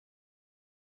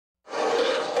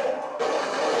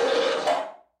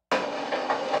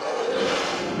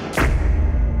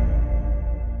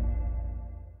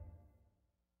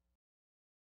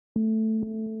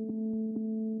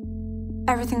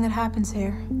Everything that happens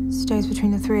here stays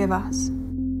between the three of us.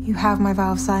 You have my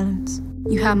vow of silence.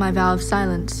 You have my vow of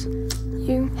silence.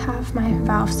 You have my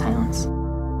vow of silence.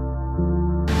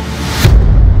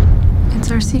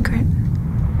 It's our secret.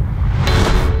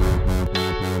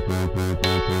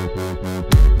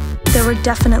 There were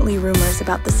definitely rumors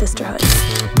about the sisterhood.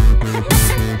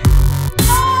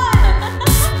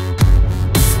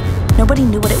 Nobody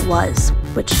knew what it was,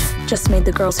 which just made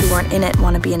the girls who weren't in it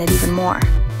want to be in it even more.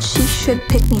 She should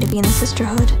pick me to be in the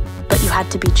sisterhood. But you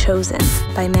had to be chosen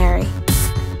by Mary.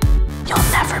 You'll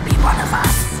never be one of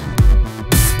us.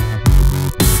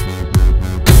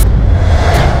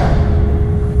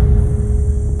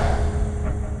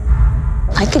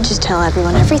 I could just tell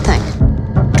everyone everything.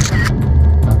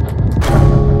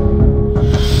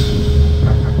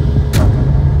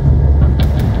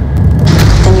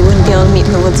 Then you wouldn't be able to meet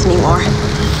in the woods anymore.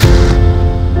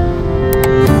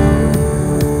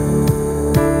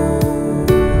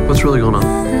 What's really going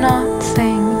on? Not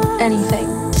saying anything.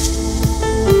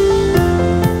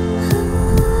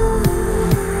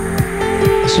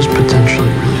 This is potentially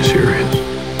really serious.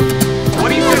 What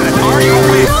are you doing? Are you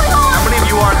awake? How many of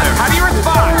you are there? How do you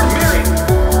respond? Mary!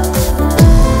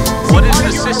 What is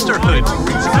the sisterhood?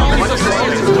 What is the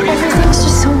Everything's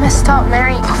just so messed up,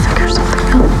 Mary. I'll figure something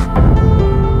out.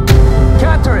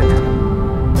 Catherine!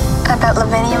 I bet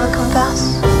Lavinia would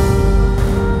confess.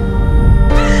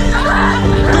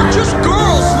 They're just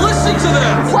girls! Listen to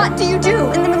them! What do you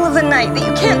do in the middle of the night that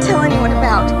you can't tell anyone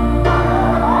about?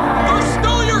 They're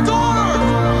still your daughter!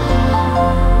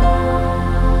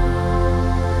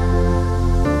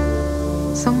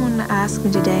 Someone asked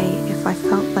me today if I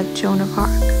felt like Joan of Arc.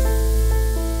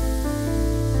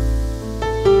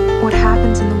 What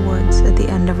happens in the woods at the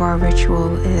end of our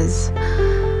ritual is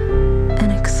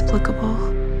inexplicable.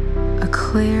 A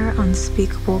clear,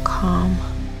 unspeakable calm.